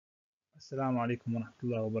السلام عليكم ورحمة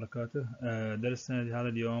الله وبركاته. درسنا لهذا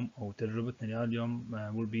اليوم أو تجربتنا لهذا اليوم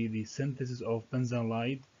will be the synthesis of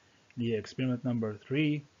benzanilide اللي هي experiment number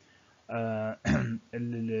 3.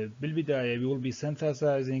 بالبداية we will be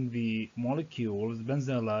synthesizing the molecules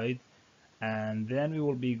benzanilide, and then we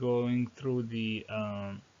will be going through the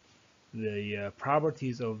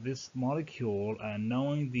properties of this molecule and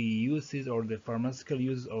knowing the uses or the pharmaceutical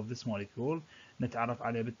uses of this molecule. نتعرف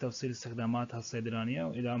عليه بالتفصيل استخداماتها الصيدلانية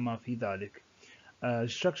وإلى ما في ذلك. The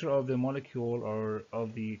structure of the molecule or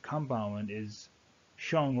of the compound is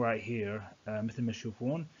shown right here. مثل ما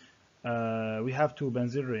تشوفون. We have two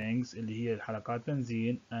benzyl rings اللي هي الحلقات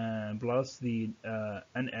بنزين plus the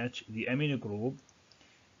NH the amino group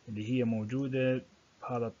اللي هي موجودة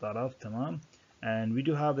بهذا الطرف. تمام. And we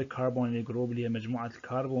do have the carbonyl group اللي هي مجموعة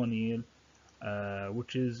الكربونيل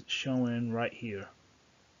which is shown right here.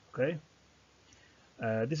 Okay.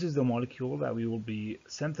 This is the molecule that we will be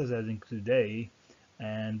synthesizing today,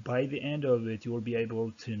 and by the end of it you will be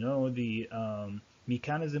able to know the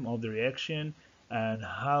mechanism of the reaction and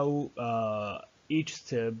how each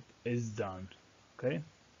step is done. Okay.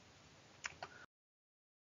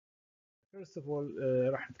 First of all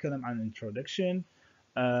راح نتكلم عن introduction.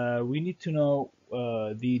 We need to know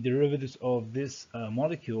the derivatives of these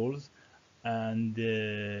molecules, and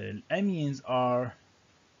amines are,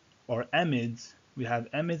 or amides. We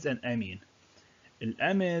have amides and amine.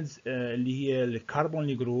 الاميدز اللي هي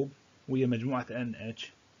الكربون جروب وهي مجموعة NH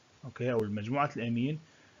اوكي، او مجموعة الامين،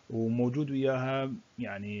 وموجود وياها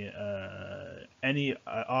يعني any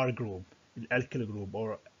R group الالكيل جروب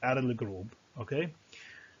or aryl group. Okay.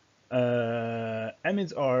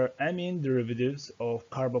 Amides are amine derivatives of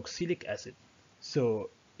carboxylic acid. So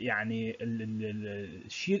يعني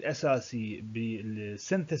الشيء الاساسي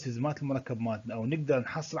بالسنتسيس مالت المركب مالتنا او نقدر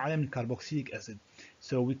نحصل عليه من الكربوكسيليك acid.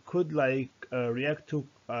 So we could react to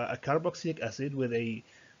a carboxylic acid with a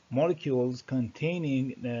molecules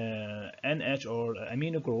containing NH or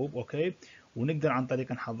amino group. Okay. ونقدر عن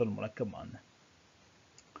طريقه نحضر المركب مالنا.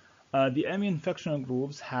 The amine functional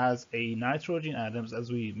groups has a nitrogen atoms,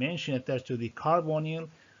 as we mentioned, attached to the carbonyl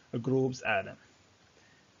groups atom.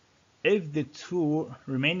 If the two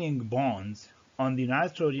remaining bonds on the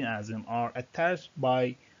nitrogen atom are attached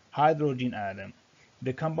by hydrogen atom,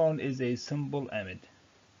 the compound is a simple amide.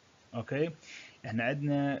 Okay. احنا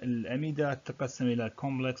عندنا الاميدات تقسم الى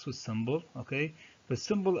complex والsimple. Okay.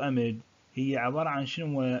 فالsimple amide هي عبارة عن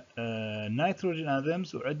شنو nitrogen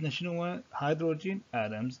atoms وعندنا شنو hydrogen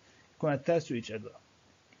atoms يكون attached to each other.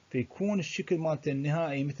 فيكون الشكل مالته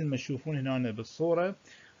النهائي مثل ما تشوفون هنا بالصورة.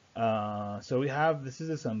 So we have, this is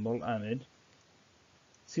a simple amide.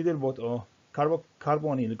 See the bottom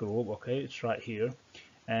carbonyl group. Okay, it's right here,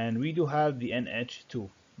 and we do have the NH2.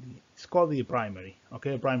 It's called the primary.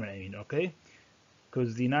 Okay, primary amine. Okay,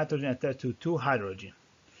 because the nitrogen attached to two hydrogen.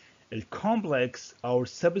 The complex or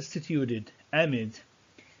substituted amide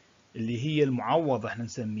اللي هي المعوضة احنا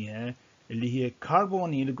نسميها اللي هي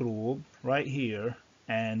carbonyl group right here,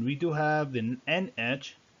 and we do have the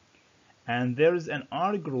NH, and there is an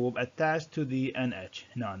R group attached to the NH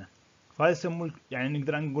هنا. فهذا يسموه يعني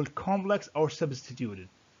نقدر نقول complex or substituted.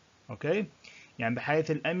 Okay. يعني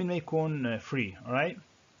بحيث الامين ما يكون free. Alright.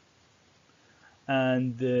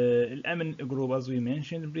 And the amine group, as we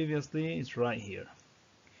mentioned previously, is right here.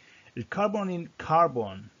 The carbonyl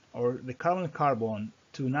carbon or the carbonyl carbon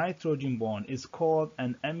to nitrogen bond is called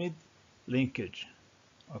an amide linkage.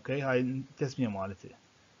 Okay, هاي التسمية مالته.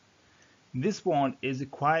 This bond is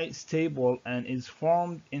quite stable and is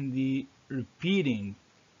formed in the repeating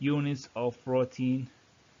units of protein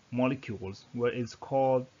molecules, where it's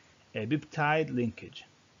called a peptide linkage.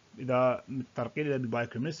 إذا متطرقين إلى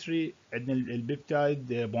البايوكيمستري عندنا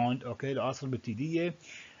البيبتايد بوند. أوكي، العناصر الببتيدية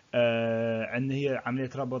عندنا هي عملية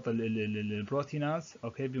ربط البروتينات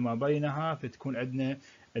أوكي بما بينها، فتكون عندنا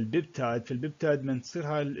البيبتايد. في البيبتايد من تصير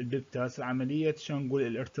هاي البيبتايد تصير عملية شلون نقول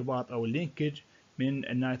الارتباط أو اللينكج من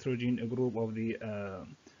النيتروجين group of the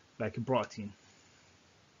like protein.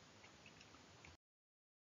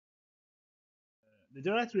 The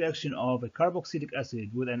direct reaction of a carboxylic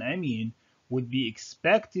acid with an amine would be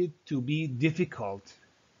expected to be difficult.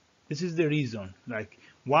 This is the reason, like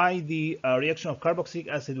why the reaction of carboxylic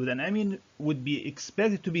acid with an amine would be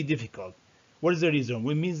expected to be difficult. What is the reason?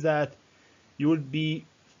 It means that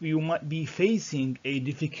you might be facing a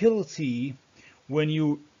difficulty when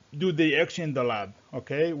you do the reaction in the lab.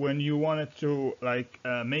 Okay, when you wanted to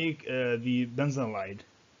make the benzanilide.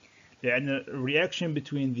 لأن reaction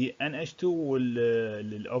between the NH2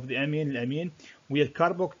 of the amine ويا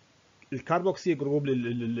الكربوكسي جروب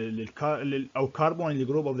أو كربون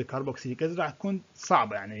جروب of the carboxylic acid راح تكون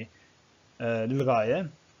صعبة يعني للغاية.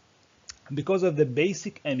 because of the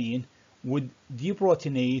basic amine would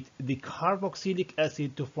deprotonate the carboxylic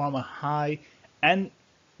acid to form a high and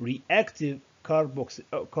reactive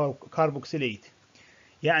carboxylate.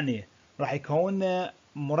 يعني راح يكون لنا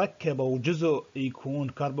مركب او جزء يكون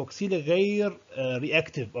كربوكسيل غير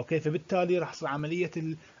رياكتيف. اوكي، فبالتالي راح تصير عمليه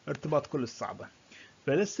الارتباط كلش صعبه.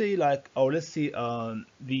 فlet's say like, or let's see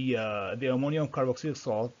the ammonium carboxylic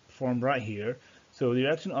salt formed right here. So the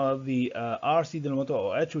reaction of the RC delta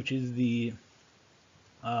OH, which is the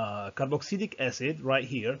carboxylic acid right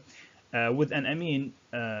here, with an amine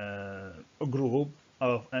group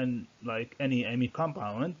of like any amine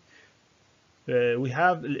compound. We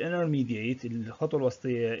have الانترميديت الخطوة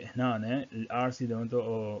الوسطية هنا RC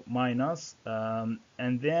delta minus,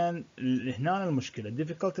 and then هنا المشكلة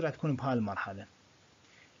difficulty راح تكون بهاي المرحلة،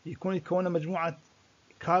 يكون مجموعة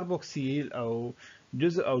كاربوكسيل أو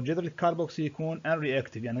جزء أو جذر الكربوكسيل يكون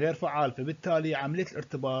unreactive يعني غير فعال، فبالتالي عملية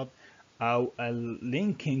الارتباط أو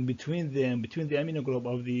linking between the amino group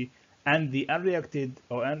of the and the unreacted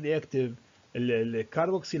أو unreactive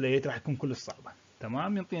الكربوكسيلات راح يكون كلش صعبة.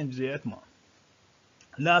 تمام، ينطينا جزيئات ماء،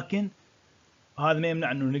 لكن هذا ما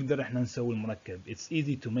يمنع انه نقدر احنا نسوي المركب. It's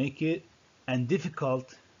easy to make it and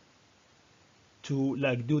difficult to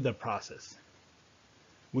like do the process,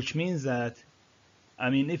 which means that I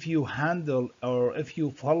mean if you handle or if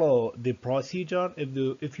you follow the procedure,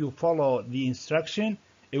 if you follow the instruction,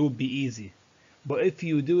 it would be easy. But if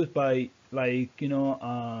you do it by like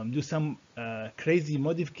do some crazy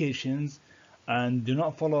modifications and do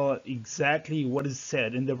not follow exactly what is said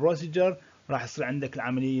in the procedure, راح يصير عندك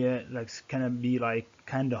العملية like can be like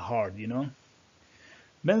kind of hard,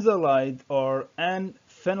 Benzalide or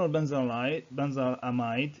phenylbenzalide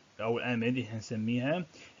benzylamide أو الأميد احنا نسميها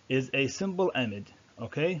is a simple amide.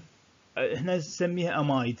 okay, احنا نسميها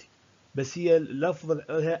amide بس هي اللفظ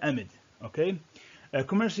لها amide. okay,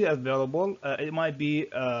 commercially available, it might be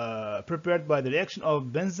prepared by the reaction of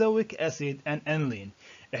benzoic acid and aniline.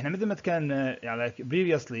 احنا مثل ما تكلمنا يعني like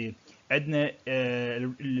previously عندنا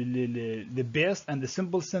the best and the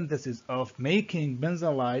simple synthesis of making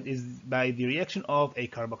benzalide is by the reaction of a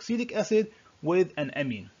carboxylic acid with an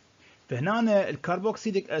amine. فهنا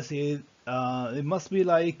الكربوكسيليك acid it must be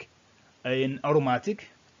like an aromatic،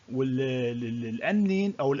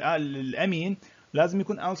 والانلين او الامين لازم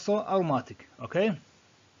يكون also aromatic. اوكي،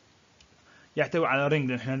 يحتوي على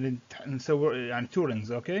رينج، احنا نسوي يعني two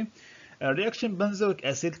rings. اوكي، reaction benzoic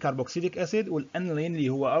acid carboxylic acid والانلين اللي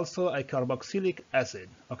هو also a carboxylic acid.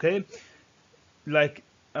 okay, like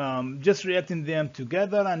just reacting them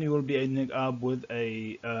together and you will be ending up with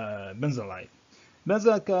a benzalide.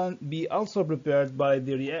 Benzalide can be also prepared by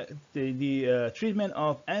the treatment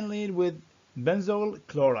of aniline with benzoyl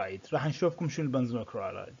chloride. راح نشوفكم شو البنزول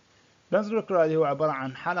كلورايد. benzoyl chloride هو عبارة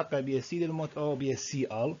عن حلقة بأسيد الموت أو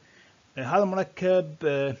BSCl. هذا المركب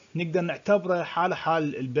نقدر نعتبره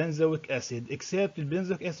حال البنزويك acid, except the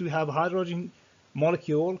benzoic acid we have a hydrogen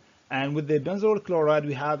molecule, and with the benzoyl chloride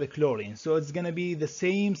we have a chlorine. So it's going to be the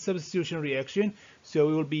same substitution reaction. So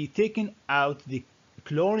we will be taking out the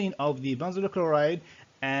chlorine of the benzoyl chloride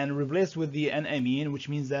and replaced with the N-amine, which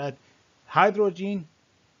means that hydrogen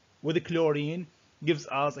with the chlorine gives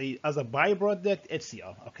us as a byproduct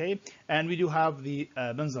HCl. okay, and we do have the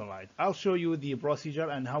benzalide. I'll show you the procedure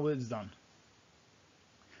and how it's done.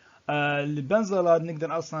 البنزالide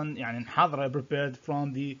نقدر اصلا يعني نحضره prepared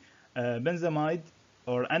from the benzamide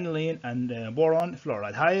or aniline and boron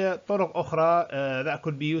fluoride. هاي طرق اخرى that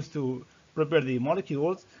could be used to prepare the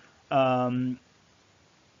molecules.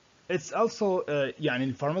 It's also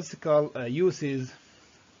يعني pharmaceutical uses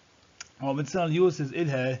or medicinal uses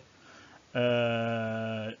إلها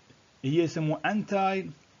هي يسموه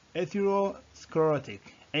anti-atherosclerotic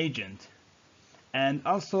agent, and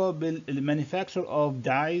also بالmanufacture of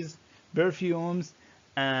dyes, perfumes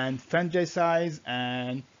and fungicides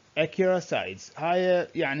and acaricides. هاي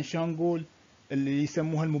يعني شو نقول اللي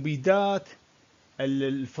يسموها المبيدات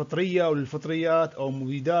الفطرية أو الفطريات أو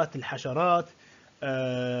مبيدات الحشرات.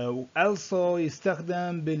 also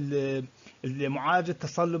يستخدم بالمعالجة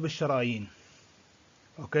تصلب الشرايين.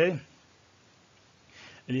 اوكي،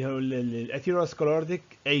 اللي هو الاثيروسكليروتيك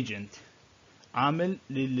ايجنت، عامل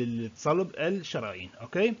لتصلب الشرايين.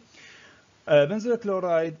 اوكي، بنزول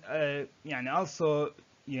كلورايد يعني also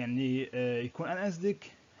يعني يكون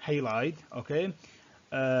انازدك هايلايد. اوكي،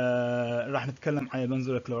 راح نتكلم عن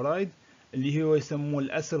بنزول كلورايد اللي هو يسموه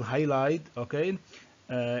الاسيل هايلايد. اوكي،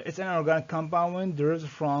 it's an organic compound derived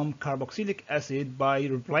from carboxylic acid by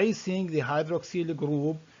replacing the hydroxyl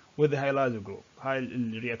group with the halide group. هاي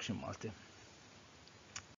الرياكشن مالته.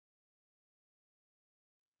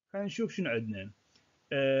 خلينا نشوف شنو عندنا.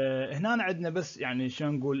 هنا عندنا بس يعني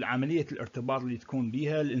شلون نقول عملية الارتباط اللي تكون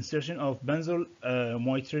بيها insertion of benzyl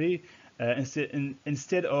moiety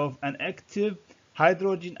instead of an active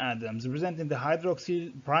hydrogen atoms representing the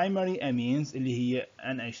hydroxyl primary amines اللي هي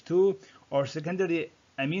NH2 or secondary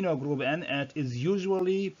amino group NH is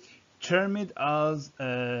usually termed as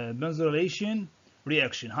benzylation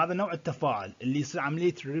reaction. هذا نوع التفاعل اللي يصير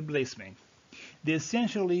عملية replacement. They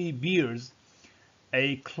essentially bears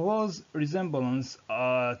a close resemblance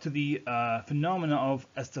to the phenomena of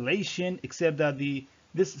acetylation, except that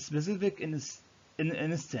this specific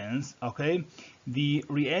instance, okay, the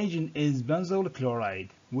reagent is benzoyl chloride,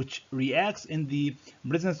 which reacts in the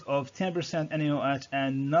presence of 10% NaOH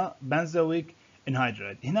and not benzoic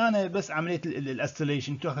anhydride. هنا أنا بس عملية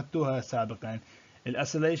الأسيليشن انتوا أخذتوها سابقا.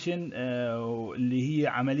 الأسيليشن اللي هي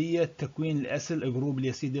عملية تكوين الأسل جروب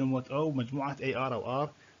اليسيد الموت أو مجموعة AR أو R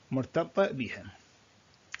مرتبطة بها.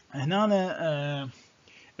 هنا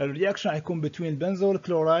الرياكشن هيكون between البنزول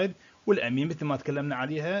كلورايد والامين مثل ما تكلمنا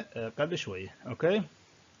عليها قبل شويه. اوكي،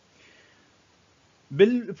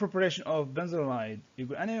 بالpreparation of benzylide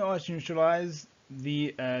يقول NaOH neutralize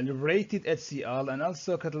the liberated HCl and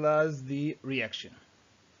also catalyze the reaction.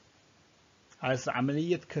 هاي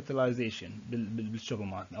عمليه catalyzation بالشغل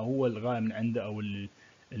مالتنا، او هو الغايه من عنده او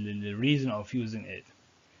ال reason of using it.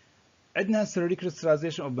 عندنا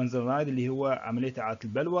recrystallization of benzylide اللي هو عمليه اعاده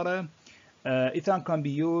البلوره. Ethanol can be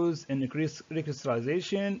used in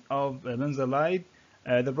recrystallization of benzylide.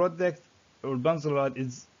 The product or benzylide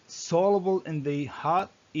is soluble in the hot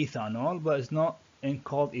ethanol but it's not in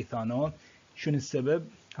cold ethanol. شنو السبب؟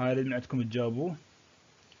 هاي اللي عندكم تجاوبوه.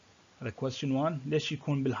 هذا question 1. ليش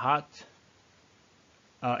يكون بالhot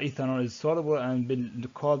ethanol is soluble and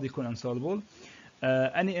بالcold يكون insoluble?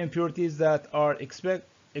 Any impurities that are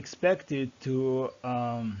expected to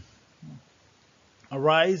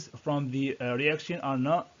arise from the reaction are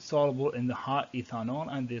not soluble in the hot ethanol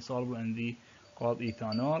and they soluble in the cold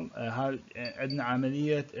ethanol. عندنا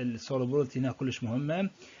عملية السولوبيليتي هنا كلش مهمة.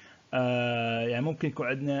 يعني ممكن يكون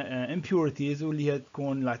عندنا impurities واللي هي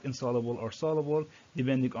تكون like insoluble or soluble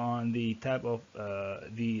depending on the type of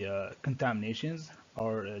the contaminations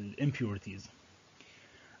or impurities.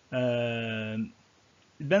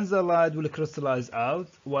 Benzylide will crystallize out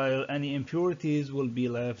while any impurities will be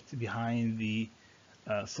left behind the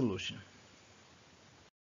solution.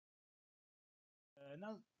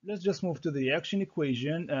 Now let's just move to the reaction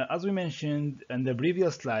equation. As we mentioned in the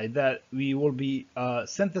previous slide, that we will be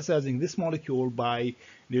synthesizing this molecule by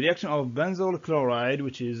the reaction of benzoyl chloride,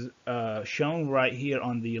 which is shown right here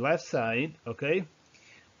on the left side, okay,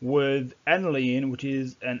 with aniline, which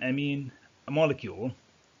is an amine molecule.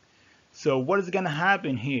 So what is going to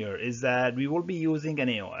happen here is that we will be using an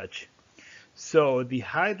AOH. So the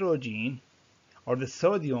hydrogen or the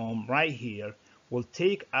sodium right here will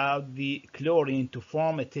take out the chlorine to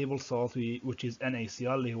form a table salt, which is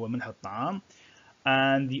NaCl اللي هو ملح الطعام,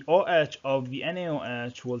 and the OH of the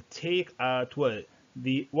NaOH will take out what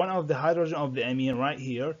one of the hydrogen of the amine right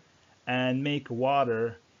here and make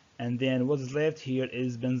water, and then what's left here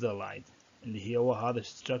is benzylide اللي هو هذا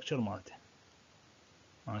الستراكشر مالته.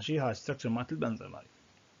 ماشي، هاي الستراكشر مالت البنزylide.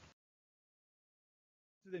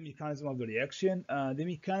 The mechanism of the reaction. The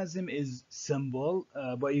mechanism is simple,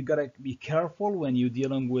 but you gotta be careful when you're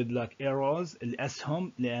dealing with like arrows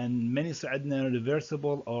الأسهم، لأن من يصير عندنا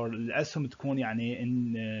reversible or الأسهم تكون يعني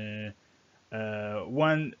in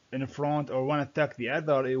one in front or one attack the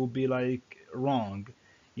other, it will be like wrong.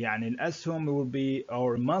 يعني الأسهم will be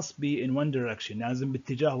or must be in one direction، لازم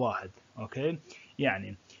باتجاه واحد. Okay،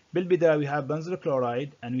 يعني بالبداية we have benzyl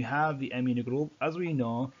chloride and we have the amine group. As we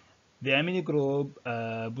know, the amine group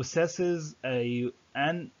possesses a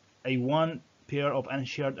one pair of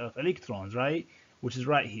unshared of electrons, right, which is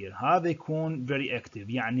right here. هذا يكون very active،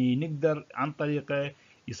 يعني نقدر عن طريقه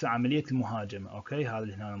يصير عملية المهاجمة. اوكي، هذا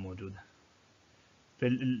اللي هنا موجود. The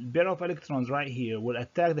pair of electrons right here will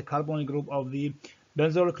attack the carbonyl group of the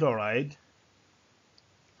benzoyl chloride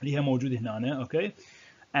اللي هي موجودة هنا. اوكي،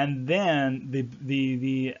 and then the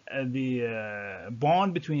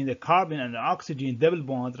bond between the carbon and the oxygen double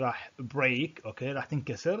bond راح break. okay، راح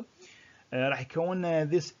تنكسر. راح يكون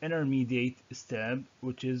this intermediate step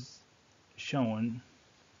which is shown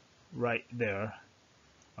right there.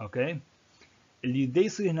 okay، اللي دا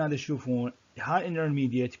يصير هنا تشوفون هاي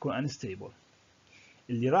intermediate يكون unstable.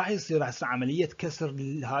 اللي راح يصير عملية كسر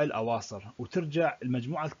لهاي الأواصر وترجع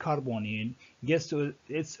المجموعة الكربونين gets to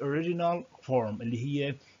its original form اللي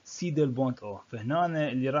هي سيدل بوند او.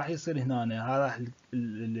 فهنا اللي راح يصير هنا هذا راح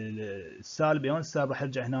السالب ايون السالب راح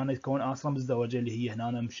يرجع هنا يكون اصلا مزدوجه اللي هي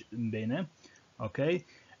هنا مش مبينه. اوكي،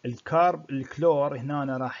 الكلور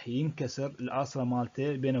هنا راح ينكسر الآصلة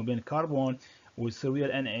مالته بينه وبين الكربون ويصير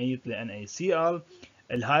ويا ال Na يطلع NaCl.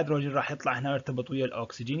 الهيدروجين راح يطلع هنا يرتبط ويا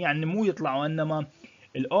الأكسجين، يعني مو يطلع وإنما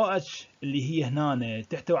ال OH اللي هي هنا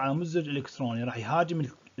تحتوي على مزج إلكتروني راح يهاجم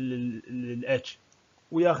ال H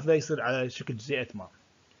وياخذه يصير على شكل جزيئة ماء.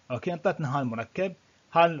 اوكي، انطتنا هاي المركب،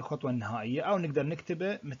 هاي الخطوة النهائية او نقدر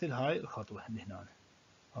نكتبه مثل هاي الخطوة اللي هنا.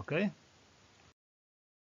 اوكي،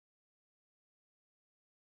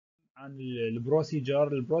 عن البروسيجر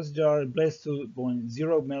place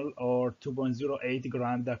 2.0 ml or 2.08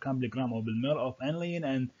 gram ده كان بالجرام او بالمل of aniline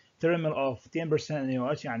and 30 ml of 10%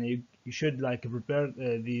 NaOH. يعني you should like prepare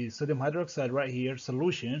the sodium hydroxide right here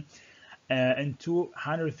solution into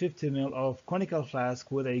 150 ml of conical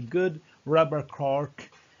flask with a good rubber cork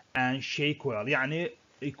and shake well. يعني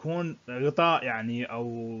يكون غطاء يعني او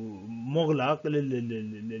مغلق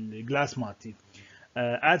للجلاس مالتي.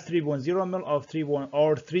 Add 3.0 ml of 3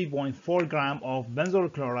 or 3.4 gram of benzoyl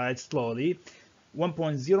chloride slowly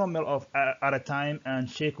 1.0 ml of at a time and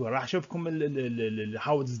shake well. راح اشوفكم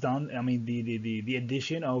how it's done. I mean the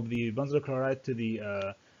addition of the benzoyl chloride to the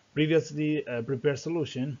previously prepared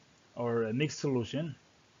solution or mixed solution.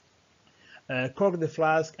 Cork the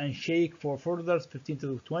flask and shake for further 15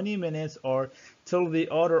 to 20 minutes or till the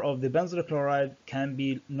odor of the benzoyl chloride can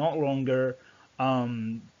be no longer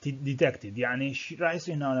detected. يعني راح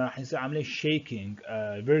يصير هنا راح يصير عملية shaking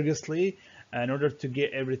vigorously in order to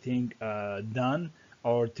get everything done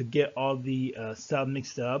or to get all the stuff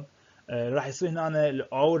mixed up. راح يصير هنا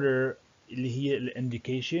الodor اللي هي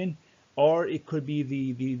indication, or it could be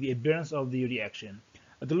the appearance of the reaction.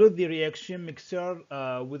 Dilute the reaction mixture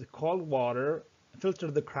with cold water. Filter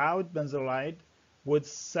the crowd benzolide with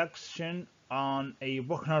suction on a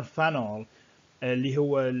Buchner funnel اللي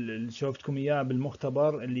هو اللي شوفتكم اياه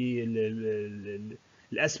بالمختبر اللي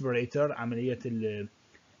الاسبريتر عملية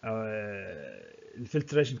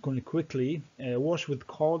الفلتريشن تكون quickly. wash with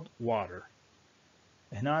cold water.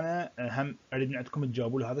 هنا هم اريد من عندكم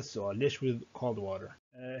تجاوبوا له هذا السؤال ليش with cold water.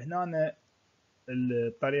 هنا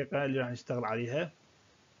الطريقة اللي راح نشتغل عليها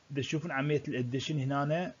تشوفون عملية الاديشن.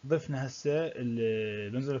 هنا ضفنا هسه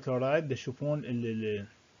البنزول كلورايد تشوفون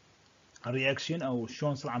الرياكشن او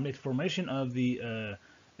شلون صار عملية formation of the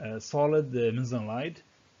solid benzonide.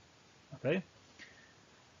 اوكي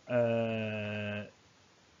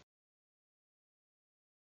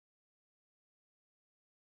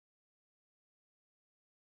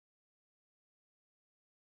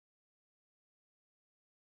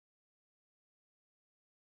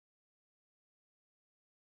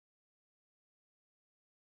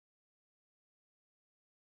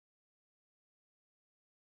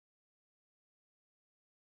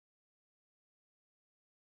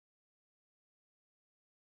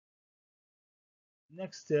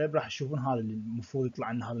next step راح تشوفون هذا اللي المفروض يطلع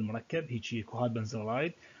عنا هذا المركب هيك وهذا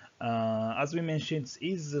بنزولايد. As we mentioned, it's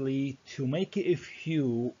easily to make it if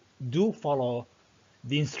you do follow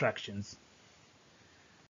the instructions.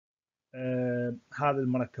 هذا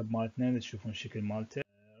المركب مالتنا تشوفون الشكل مالته.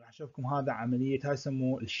 راح اشوفكم هذا عملية هاي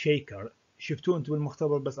يسموه الشيكر. شفتوه انتم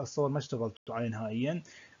بالمختبر بس اتصور ما اشتغلتوا عليه نهائيا.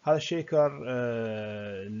 هذا الشيكر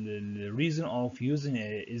the reason of using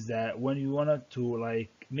it is that when you wanted to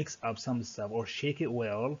like mix up some stuff or shake it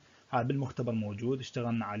well. هذا بالمختبر موجود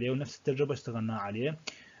اشتغلنا عليه ونفس التجربة اشتغلنا عليه.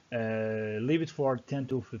 Leave it for 10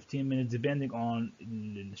 to 15 minutes depending on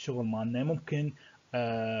الشغل مالنا. ممكن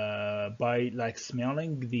by like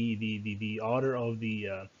smelling the odor of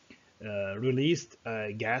the released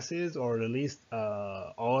gases or released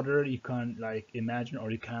odor, you can like imagine or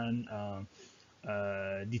you can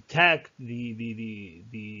detect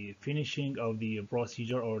the finishing of the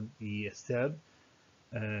procedure or the step.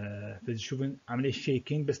 فتشوفون عملية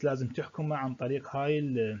shaking بس لازم تحكمه عن طريق هاي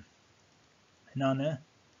هنا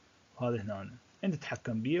وهذا هنا. انت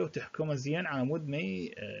تتحكم بيه وتحكمه زين على مود ما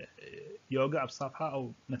يوقع بصفحة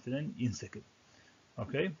او مثلا ينسكب.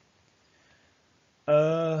 اوكي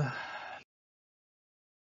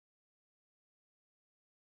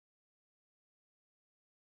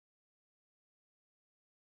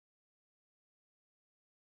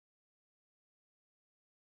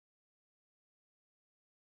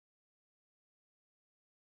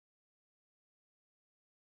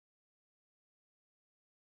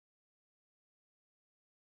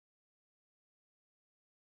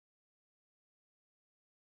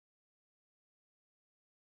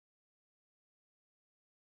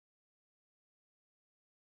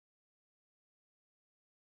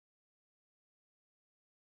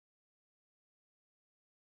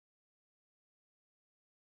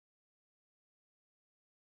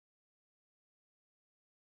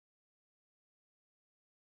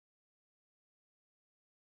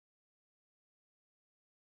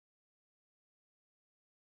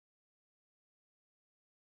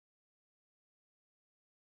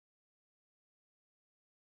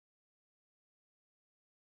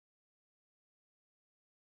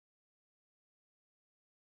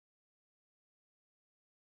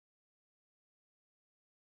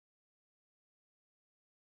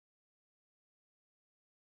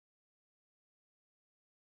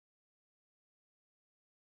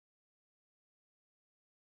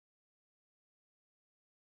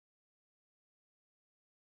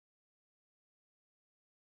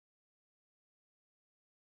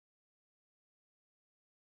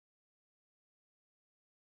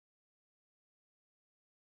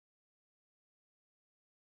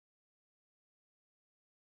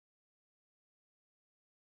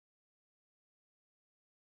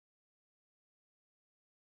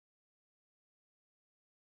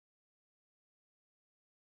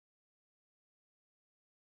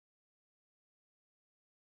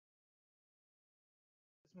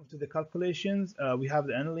to the calculations. We have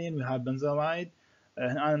the aniline, we have benzamide.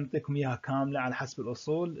 انا نعطيكم اياها كامله على حسب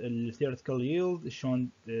الاصول. الثيوريتيكال ييلد شلون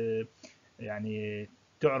يعني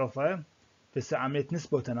تعرفه في عمليه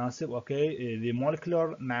نسبه وتناسب. اوكي the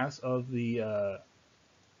molecular mass of the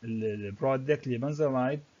product the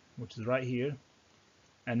benzamide, which is right here,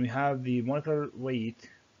 and we have the molecular weight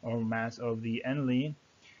or mass of the aniline.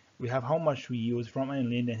 We have how much we use from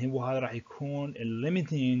aniline, لان هو هذا راح يكون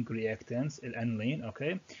limiting reactants الانيلين.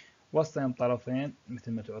 اوكي وسطهم طرفين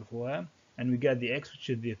مثل ما تعرفوها. And we get the x, which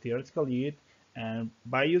is the theoretical yield, and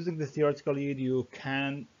by using the theoretical yield you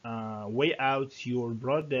can weigh out your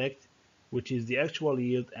product, which is the actual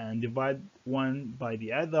yield, and divide one by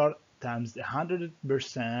the other times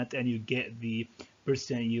 100%, and you get the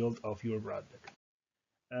percent yield of your product.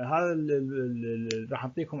 هذا راح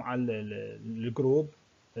اعطيكم على الجروب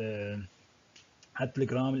على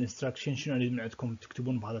التليجرام الانستراكشن شنو يريد من عندكم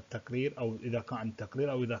تكتبون بهذا التقرير، او اذا كان عندك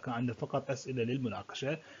تقرير او اذا كان عندك فقط اسئله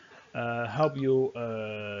للمناقشه. Hope you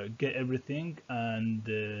get everything, and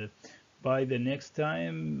by the next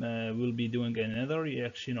time we'll be doing another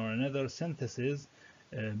reaction or another synthesis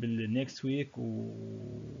next week.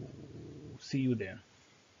 See you there.